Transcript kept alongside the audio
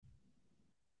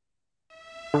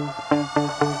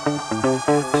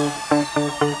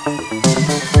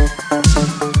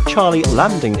Charlie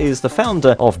Lamding is the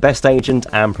founder of Best Agent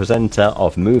and presenter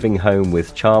of Moving Home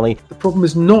with Charlie. The problem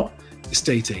is not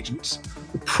estate agents.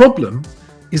 The problem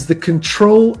is the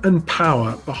control and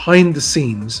power behind the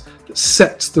scenes that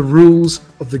sets the rules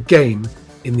of the game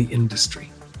in the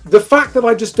industry. The fact that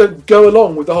I just don't go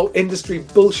along with the whole industry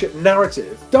bullshit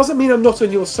narrative doesn't mean I'm not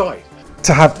on your side.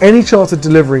 To have any chance of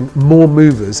delivering more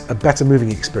movers a better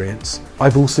moving experience,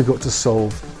 I've also got to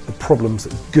solve the problems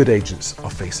that good agents are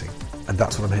facing. And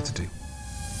that's what I'm here to do.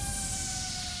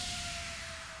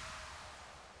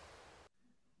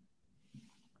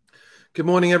 Good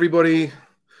morning, everybody.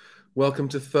 Welcome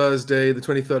to Thursday, the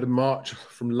 23rd of March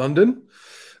from London.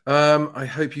 I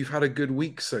hope you've had a good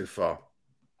week so far.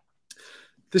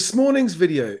 This morning's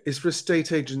video is for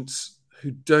estate agents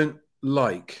who don't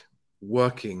like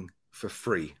working for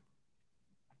free.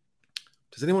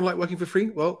 Does anyone like working for free?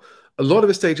 Well, a lot of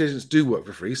estate agents do work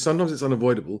for free. Sometimes it's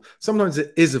unavoidable. Sometimes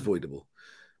it is avoidable.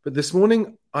 But this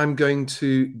morning, I'm going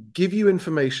to give you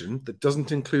information that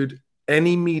doesn't include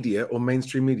any media or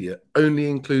mainstream media, only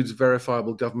includes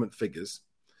verifiable government figures,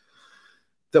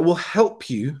 that will help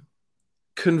you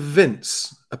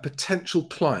convince a potential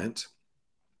client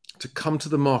to come to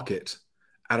the market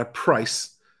at a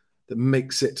price that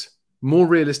makes it more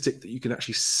realistic that you can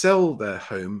actually sell their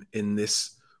home in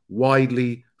this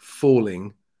widely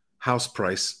falling house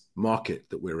price market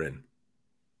that we're in.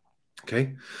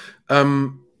 Okay.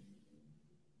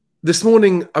 This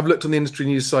morning, I've looked on the industry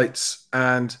news sites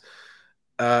and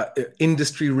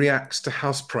industry reacts to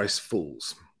house price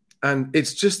falls. And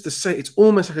it's just the same. It's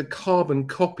almost like a carbon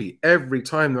copy every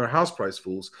time there are house price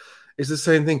falls. It's the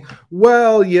same thing.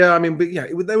 Well, yeah, I mean, but yeah,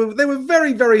 they were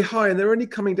very, very high and they're only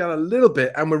coming down a little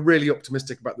bit and we're really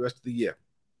optimistic about the rest of the year.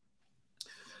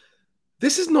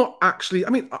 This is not actually, I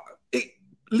mean,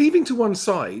 leaving to one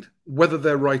side whether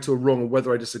they're right or wrong or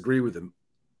whether I disagree with them,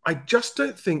 I just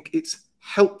don't think it's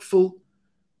helpful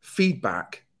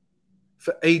feedback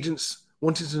for agents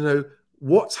wanting to know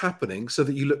what's happening so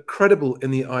that you look credible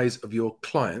in the eyes of your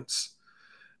clients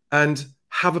and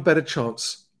have a better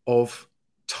chance of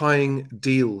tying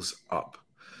deals up.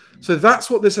 So that's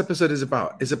what this episode is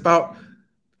about. It's about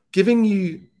giving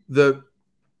you the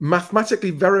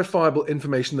mathematically verifiable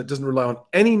information that doesn't rely on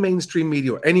any mainstream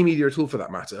media or any media at all for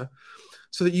that matter,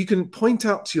 so that you can point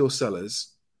out to your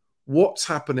sellers what's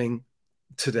happening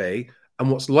today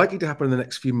and what's likely to happen in the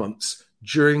next few months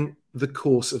during the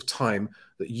course of time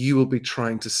that you will be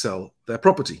trying to sell their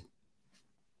property.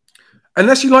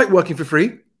 Unless you like working for free,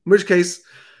 in which case,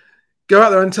 go out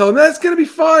there and tell them, it's going to be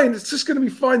fine. It's just going to be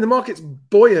fine. The market's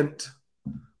buoyant.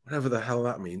 Whatever the hell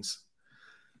that means.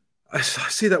 I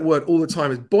see that word all the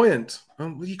time. It's buoyant.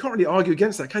 Well, you can't really argue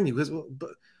against that, can you? Because, but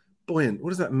buoyant,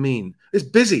 what does that mean? It's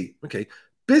busy. Okay.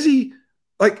 Busy,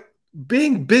 like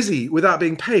being busy without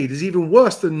being paid is even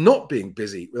worse than not being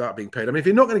busy without being paid. I mean, if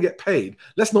you're not going to get paid,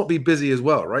 let's not be busy as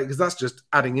well, right? Because that's just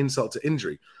adding insult to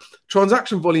injury.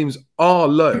 Transaction volumes are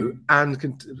low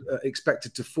and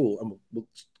expected to fall, and we'll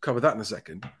cover that in a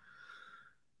second.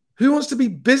 Who wants to be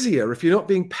busier if you're not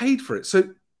being paid for it?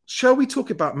 So shall we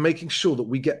talk about making sure that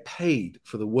we get paid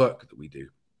for the work that we do?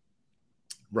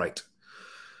 Right.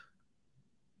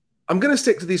 I'm going to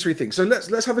stick to these three things. So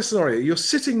let's have a scenario. You're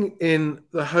sitting in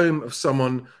the home of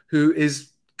someone who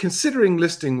is considering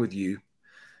listing with you.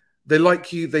 They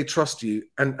like you, they trust you,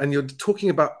 and you're talking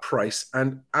about price.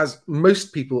 And as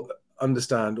most people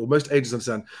understand, or most agents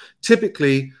understand,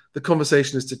 typically the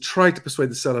conversation is to try to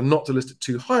persuade the seller not to list at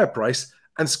too high a price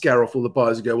and scare off all the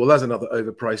buyers who go, well, there's another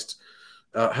overpriced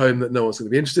home that no one's going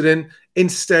to be interested in.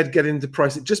 Instead, get into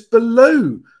price it just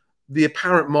below the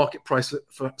apparent market price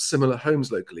for similar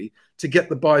homes locally to get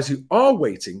the buyers who are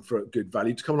waiting for a good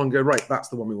value to come along and go, right, that's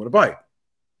the one we want to buy.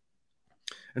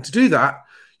 And to do that,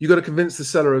 you've got to convince the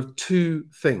seller of two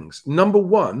things. Number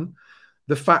one,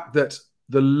 the fact that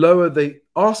the lower the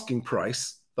asking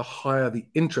price, the higher the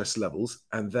interest levels,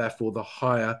 and therefore the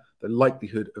higher the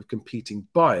likelihood of competing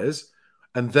buyers,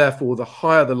 and therefore the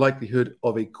higher the likelihood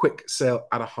of a quick sale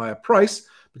at a higher price,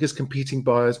 because competing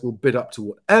buyers will bid up to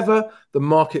whatever the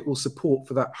market will support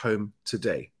for that home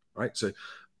today, right? So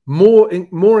more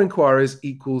inquiries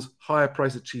equals higher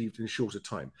price achieved in a shorter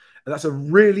time. And that's a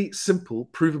really simple,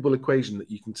 provable equation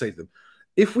that you can say to them.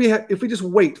 If we just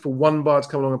wait for one buyer to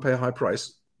come along and pay a high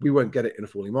price, we won't get it in a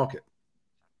falling market.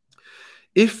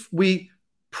 If we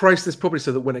price this property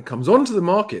so that when it comes onto the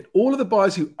market, all of the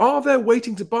buyers who are there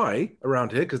waiting to buy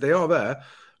around here, because they are there,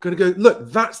 going to go,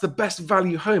 look, that's the best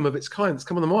value home of its kind that's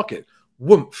come on the market.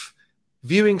 Woomph.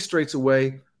 Viewing straight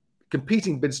away,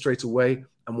 competing bids straight away,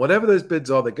 and whatever those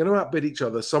bids are, they're going to outbid each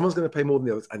other. Someone's going to pay more than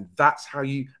the others, and that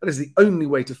is the only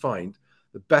way to find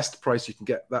the best price you can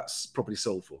get that property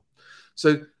sold for.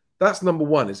 So that's number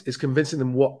one, is convincing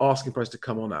them what asking price to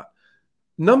come on at.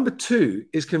 Number two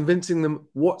is convincing them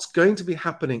what's going to be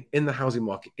happening in the housing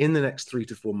market in the next 3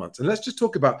 to 4 months. And let's just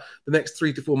talk about the next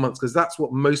 3 to 4 months, because that's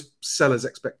what most sellers'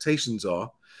 expectations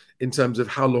are in terms of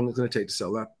how long it's going to take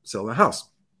to sell their house.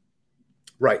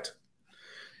 Right.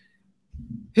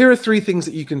 Here are 3 things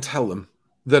that you can tell them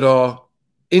that are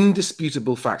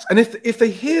indisputable facts. And if they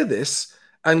hear this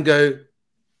and go,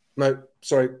 no,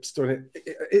 sorry,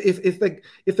 if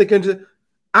they're going to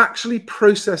actually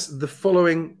process the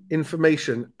following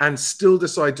information and still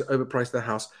decide to overprice their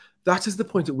house, that is the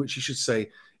point at which you should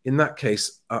say, in that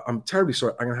case, I'm terribly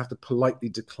sorry, I'm going to have to politely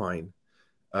decline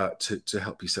to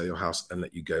help you sell your house and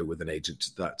let you go with an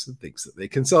agent that thinks that they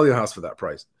can sell your house for that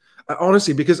price.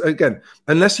 Honestly, because again,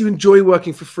 unless you enjoy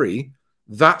working for free,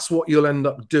 that's what you'll end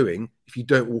up doing if you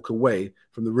don't walk away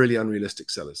from the really unrealistic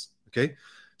sellers. Okay,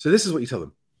 so this is what you tell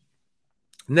them.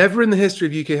 Never in the history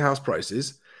of UK house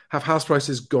prices have house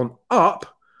prices gone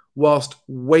up whilst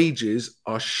wages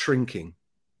are shrinking.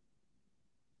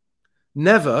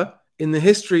 Never in the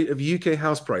history of UK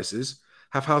house prices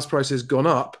have house prices gone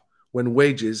up when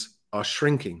wages are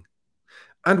shrinking.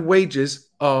 And wages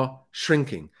are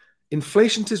shrinking.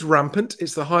 Inflation is rampant.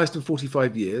 It's the highest in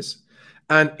 45 years.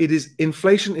 And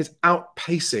inflation is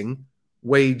outpacing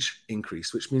wage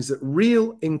increase, which means that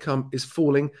real income is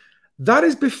falling. That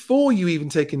is before you even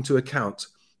take into account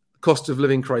cost of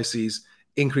living crises,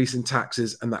 increase in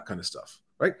taxes, and that kind of stuff,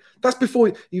 right? That's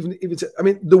before even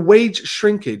the wage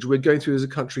shrinkage we're going through as a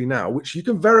country now, which you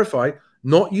can verify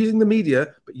not using the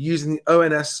media, but using the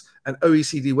ONS and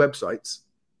OECD websites,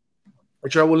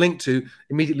 which I will link to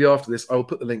immediately after this. I will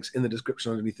put the links in the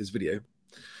description underneath this video.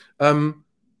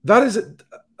 That is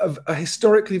a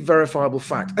historically verifiable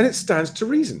fact, and it stands to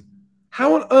reason.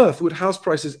 How on earth would house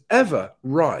prices ever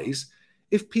rise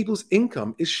if people's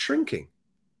income is shrinking?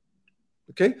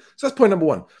 Okay, so that's point number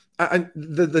one. And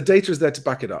the data is there to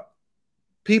back it up.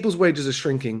 People's wages are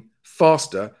shrinking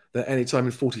faster than any time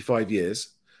in 45 years.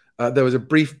 There was a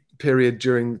brief period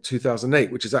during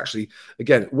 2008, which is actually,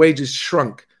 again, wages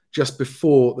shrunk just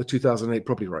before the 2008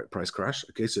 property price crash.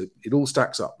 Okay, so it all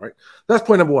stacks up, right? That's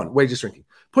point number one, wages shrinking.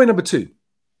 Point number two,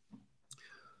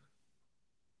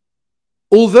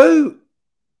 although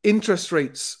interest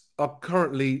rates are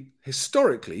currently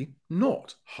historically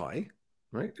not high,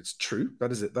 right? It's true.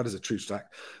 That is a true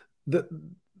fact.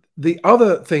 The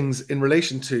other things in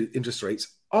relation to interest rates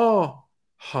are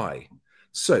high.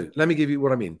 So let me give you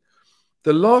what I mean.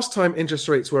 The last time interest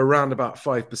rates were around about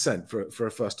 5% for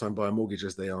a first-time buyer mortgage,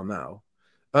 as they are now,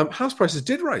 house prices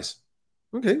did rise.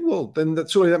 Okay, well, then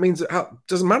surely that means that it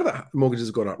doesn't matter that mortgages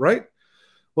have gone up, right?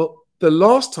 Well, the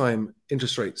last time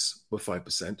interest rates were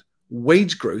 5%,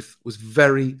 wage growth was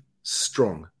very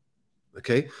strong.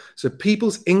 Okay, so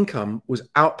people's income was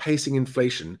outpacing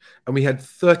inflation, and we had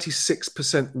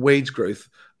 36% wage growth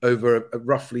over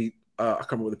roughly, I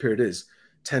can't remember what the period is,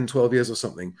 10, 12 years or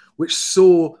something, which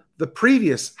saw the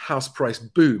previous house price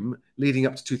boom leading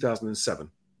up to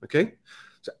 2007. Okay,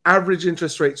 so average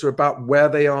interest rates are about where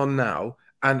they are now,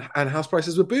 and house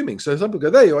prices were booming. So some people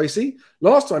go, there you are, you see,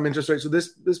 last time interest rates were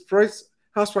this price,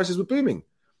 house prices were booming.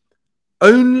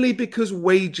 Only because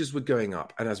wages were going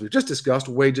up. And as we've just discussed,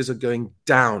 wages are going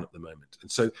down at the moment.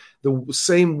 And so the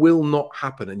same will not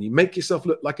happen. And you make yourself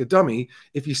look like a dummy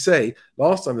if you say,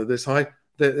 last time they were this high,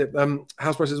 the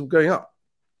house prices were going up.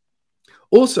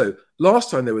 Also,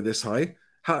 last time they were this high,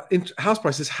 house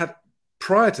prices had,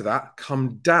 prior to that,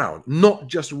 come down, not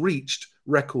just reached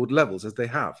record levels as they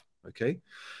have. Okay?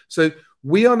 So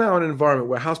we are now in an environment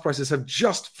where house prices have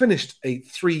just finished a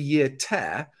 3-year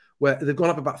tear, where they've gone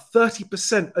up about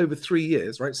 30% over 3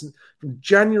 years, right? So from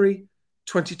January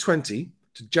 2020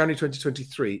 to January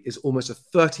 2023 is almost a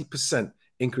 30%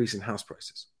 increase in house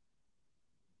prices,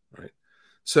 right?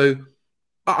 So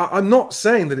I'm not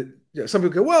saying that some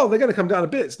people go, well, they're going to come down a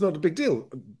bit. It's not a big deal.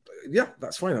 Yeah,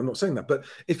 that's fine. I'm not saying that. But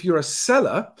if you're a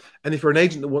seller and if you're an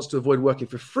agent that wants to avoid working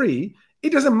for free,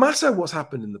 it doesn't matter what's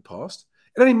happened in the past.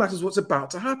 It only matters what's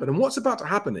about to happen. And what's about to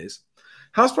happen is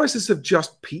house prices have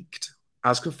just peaked,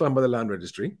 as confirmed by the Land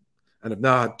Registry, and have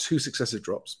now had 2 successive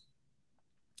drops.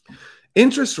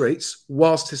 Interest rates,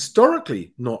 whilst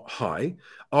historically not high,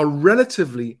 are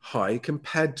relatively high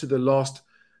compared to the last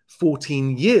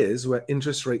 14 years where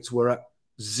interest rates were at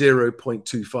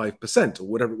 0.25% or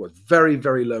whatever it was, very,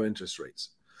 very low interest rates.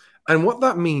 And what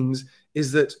that means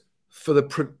is that for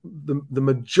the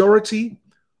majority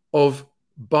of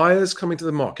buyers coming to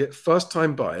the market,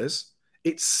 first-time buyers,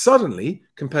 it suddenly,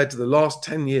 compared to the last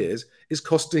 10 years, is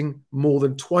costing more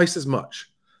than twice as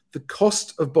much. The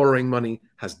cost of borrowing money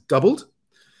has doubled.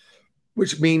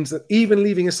 which means that even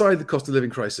leaving aside the cost of living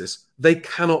crisis, they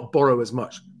cannot borrow as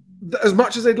much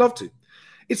as they'd love to.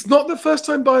 It's not that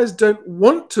first-time buyers don't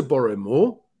want to borrow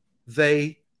more.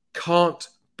 They can't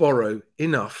borrow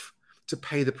enough to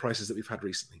pay the prices that we've had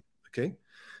recently, okay?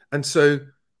 And so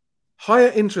higher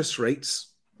interest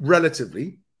rates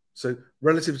relatively to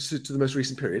the most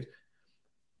recent period,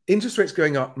 interest rates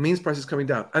going up means prices coming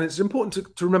down. And it's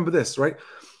important to remember this, right?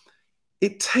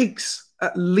 It takes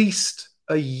at least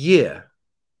a year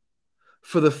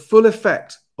for the full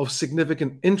effect of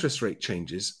significant interest rate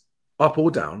changes, up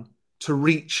or down, to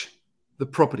reach the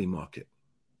property market.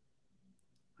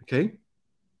 Okay?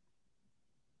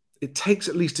 It takes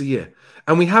at least a year.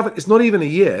 And we haven't, it's not even a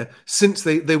year since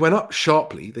they went up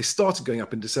sharply. They started going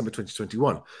up in December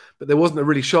 2021, but there wasn't a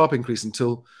really sharp increase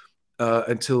until I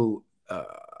can't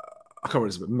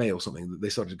remember, it was May or something, that they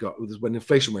started to go up. When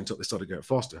inflation went up, they started going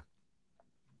faster.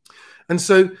 And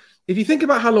so if you think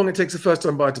about how long it takes a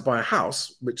first-time buyer to buy a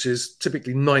house, which is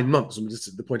typically 9 months, and just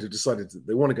at the point of decided that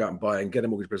they want to go out and buy and get a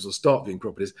mortgage appraisal, start viewing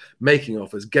properties, making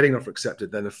offers, getting an offer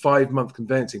accepted, then a 5-month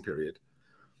conveyancing period.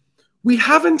 We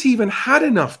haven't even had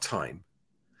enough time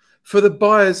for the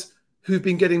buyers who've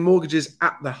been getting mortgages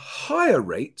at the higher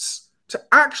rates to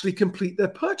actually complete their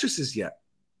purchases yet.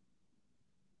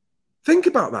 Think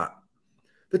about that.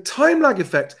 The time lag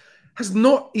effect has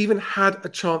not even had a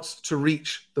chance to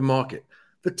reach the market.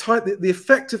 The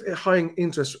effect of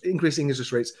increasing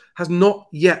interest rates has not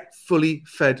yet fully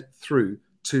fed through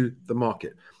to the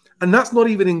market. And that's not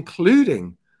even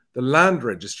including the land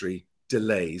registry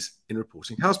delays in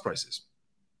reporting house prices.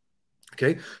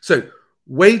 Okay, so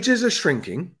wages are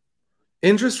shrinking,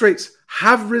 interest rates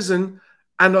have risen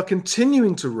and are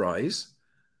continuing to rise.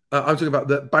 I'm talking about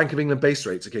the Bank of England base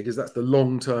rates, okay, because that's the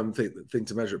long-term thing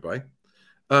to measure it by.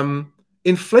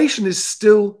 Inflation is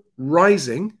still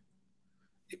rising.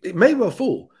 It may well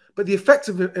fall, but the effect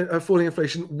of falling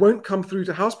inflation won't come through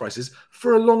to house prices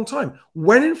for a long time.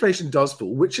 When inflation does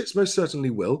fall, which it most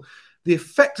certainly will, the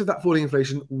effect of that falling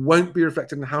inflation won't be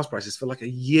reflected in house prices for like a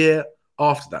year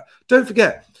after that. Don't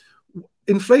forget,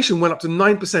 inflation went up to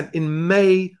 9% in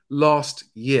May last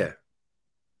year.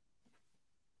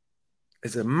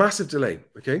 It's a massive delay,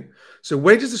 okay? So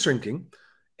wages are shrinking.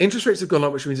 Interest rates have gone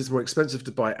up, which means it's more expensive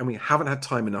to buy, and we haven't had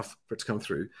time enough for it to come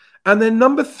through. And then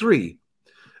number 3,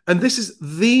 and this is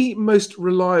the most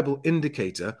reliable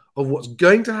indicator of what's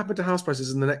going to happen to house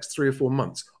prices in the next 3 or 4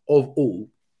 months of all,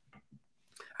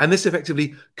 and this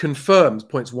effectively confirms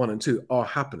points 1 and 2 are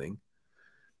happening,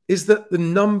 is that the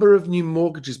number of new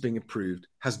mortgages being approved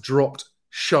has dropped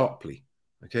sharply,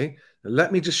 okay? Now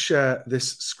let me just share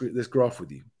this graph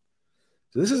with you.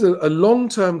 So this is a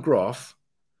long-term graph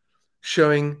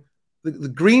showing the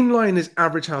green line is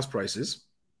average house prices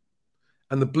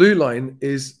and the blue line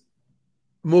is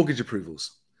mortgage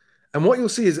approvals. And what you'll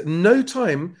see is at no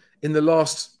time in the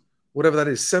last, whatever that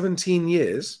is, 17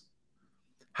 years,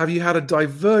 have you had a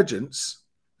divergence.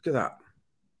 Look at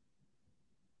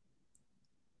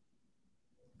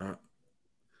that.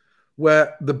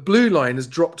 Where the blue line has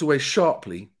dropped away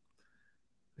sharply.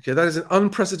 Okay, that is an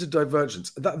unprecedented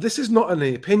divergence. This is not an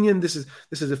opinion. This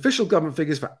is official government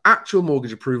figures for actual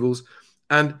mortgage approvals,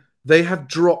 and they have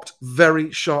dropped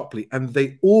very sharply. And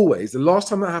they always, the last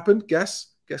time that happened, guess,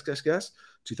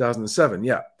 2007,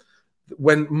 yeah.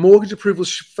 When mortgage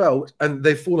approvals fell, and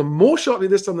they've fallen more sharply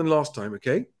this time than last time,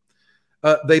 okay,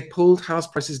 they pulled house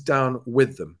prices down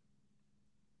with them.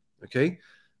 Okay,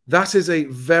 that is a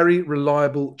very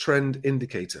reliable trend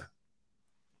indicator.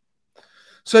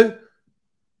 So,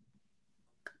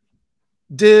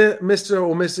 dear Mr.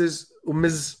 or Mrs. or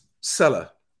Ms. Seller,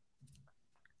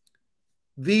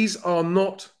 these are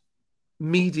not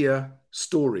media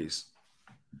stories.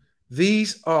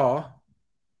 These are,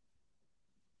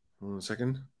 hold on a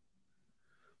second.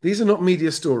 These are not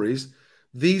media stories.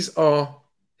 These are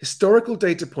historical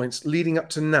data points leading up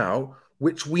to now,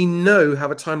 which we know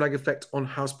have a time lag effect on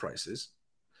house prices.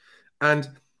 And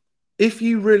if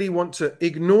you really want to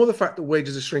ignore the fact that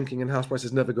wages are shrinking and house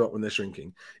prices never go up when they're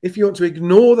shrinking, if you want to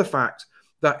ignore the fact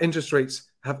that interest rates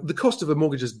have, the cost of a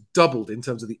mortgage has doubled in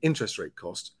terms of the interest rate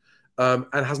cost, and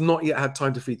has not yet had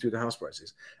time to feed through to house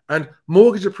prices. And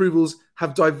mortgage approvals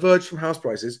have diverged from house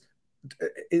prices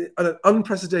at an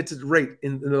unprecedented rate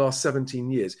in the last 17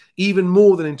 years, even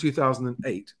more than in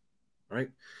 2008, right?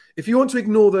 If you want to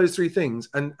ignore those 3 things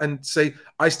and say,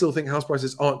 I still think house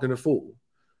prices aren't going to fall,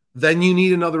 then you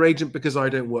need another agent because I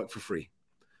don't work for free.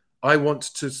 I want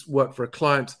to work for a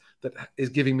client that is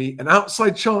giving me an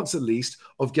outside chance, at least,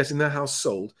 of getting their house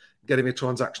sold, getting a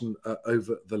transaction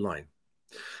over the line.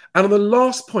 And on the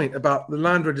last point about the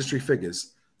land registry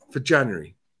figures for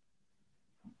January,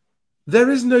 There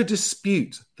is no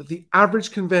dispute that the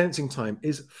average conveyancing time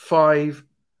is 5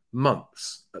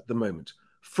 months at the moment.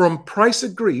 From price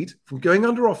agreed, from going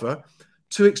under offer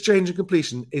to exchange and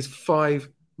completion is 5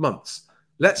 months.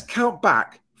 Let's count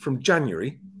back from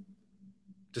January,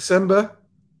 December,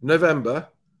 November,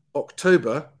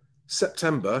 October,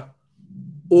 September,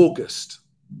 August.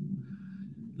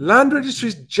 Land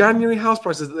Registry's January house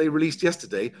prices that they released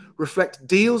yesterday reflect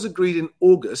deals agreed in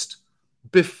August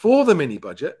before the mini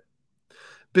budget,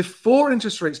 before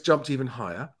interest rates jumped even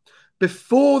higher,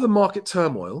 before the market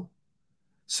turmoil.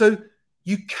 So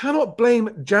you cannot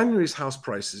blame January's house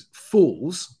prices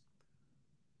falls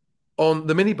on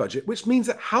the mini budget, which means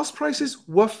that house prices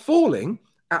were falling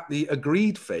at the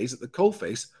agreed phase, at the coal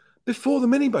face, before the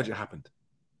mini budget happened.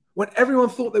 When everyone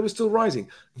thought they were still rising,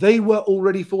 they were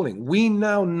already falling. We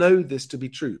now know this to be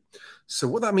true. So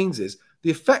what that means is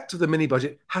the effect of the mini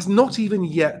budget has not even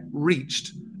yet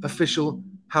reached official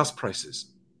house prices.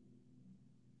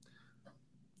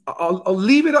 I'll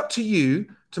leave it up to you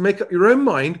to make up your own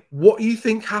mind what you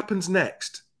think happens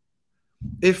next.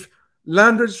 If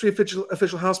Land Registry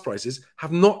official house prices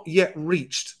have not yet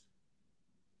reached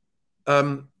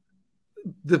far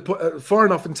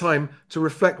enough in time to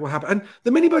reflect what happened. And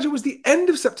the mini budget was the end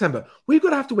of September. We've got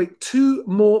to have to wait 2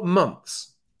 more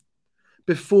months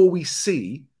before we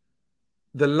see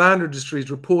the Land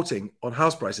Registry's reporting on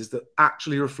house prices that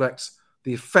actually reflects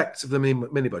the effects of the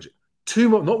mini budget. 2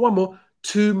 more, not 1 more,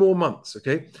 2 more months.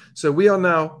 Okay. So we are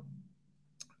now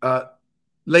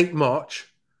late March.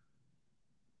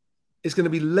 It's going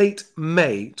to be late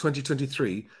May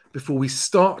 2023 before we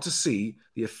start to see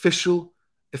the official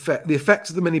effect, the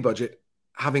effects of the mini budget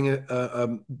having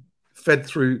fed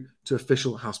through to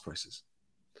official house prices.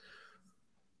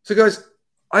 So, guys,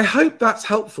 I hope that's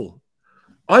helpful.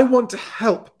 I want to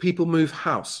help people move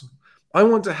house. I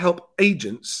want to help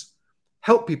agents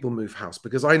help people move house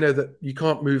because I know that you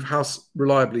can't move house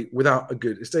reliably without a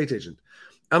good estate agent.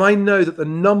 And I know that the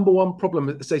number one problem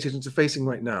that estate agents are facing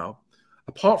right now,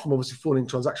 apart from obviously falling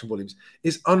transaction volumes,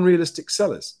 is unrealistic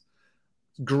sellers.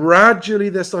 Gradually,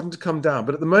 they're starting to come down.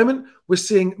 But at the moment, we're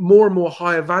seeing more and more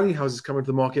higher value houses come into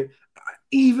the market.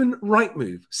 Even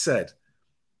Rightmove said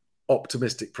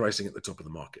optimistic pricing at the top of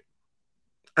the market.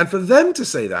 And for them to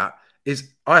say that is,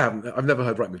 I've never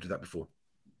heard Rightmove do that before.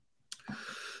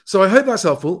 So I hope that's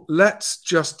helpful. Let's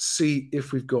just see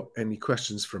if we've got any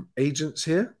questions from agents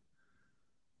here.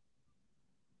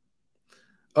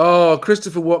 Oh,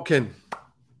 Christopher Watkin.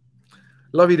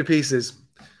 Love you to pieces.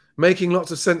 Making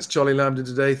lots of sense, Charlie Lambden,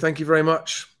 today. Thank you very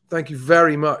much. Thank you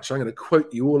very much. I'm going to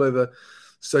quote you all over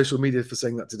social media for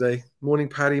saying that today. Morning,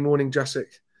 Paddy. Morning,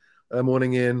 Jessic.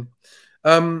 Morning, Ian.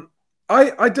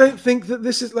 I don't think that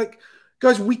this is like,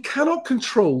 guys, we cannot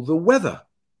control the weather.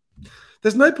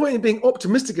 There's no point in being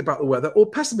optimistic about the weather or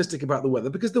pessimistic about the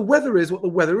weather because the weather is what the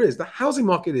weather is. The housing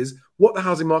market is what the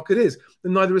housing market is.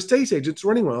 And neither estate agents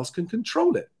or anyone else can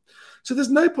control it. So there's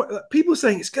no point. People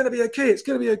saying it's going to be okay. It's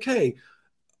going to be okay.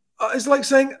 It's like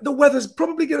saying the weather's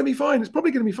probably going to be fine. It's probably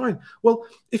going to be fine. Well,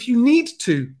 if you need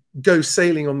to go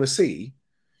sailing on the sea,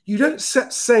 you don't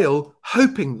set sail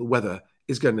hoping the weather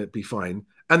is going to be fine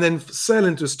and then sail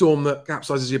into a storm that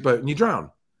capsizes your boat and you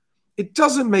drown. It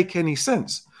doesn't make any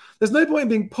sense. There's no point in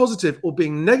being positive or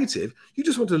being negative. You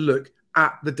just want to look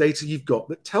at the data you've got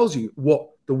that tells you what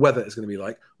the weather is going to be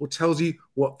like or tells you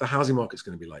what the housing market is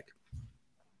going to be like.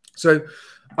 So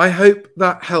I hope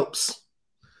that helps.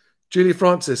 Julia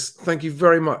Francis, thank you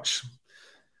very much.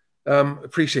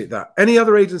 Appreciate that. Any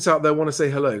other agents out there want to say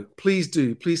hello? Please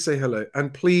do. Please say hello.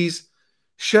 And please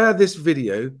share this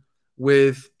video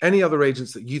with any other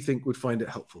agents that you think would find it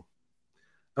helpful.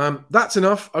 That's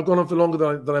enough. I've gone on for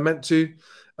longer than I meant to.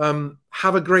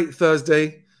 Have a great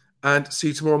Thursday and see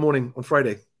you tomorrow morning on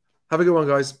Friday. Have a good one,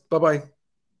 guys. Bye-bye.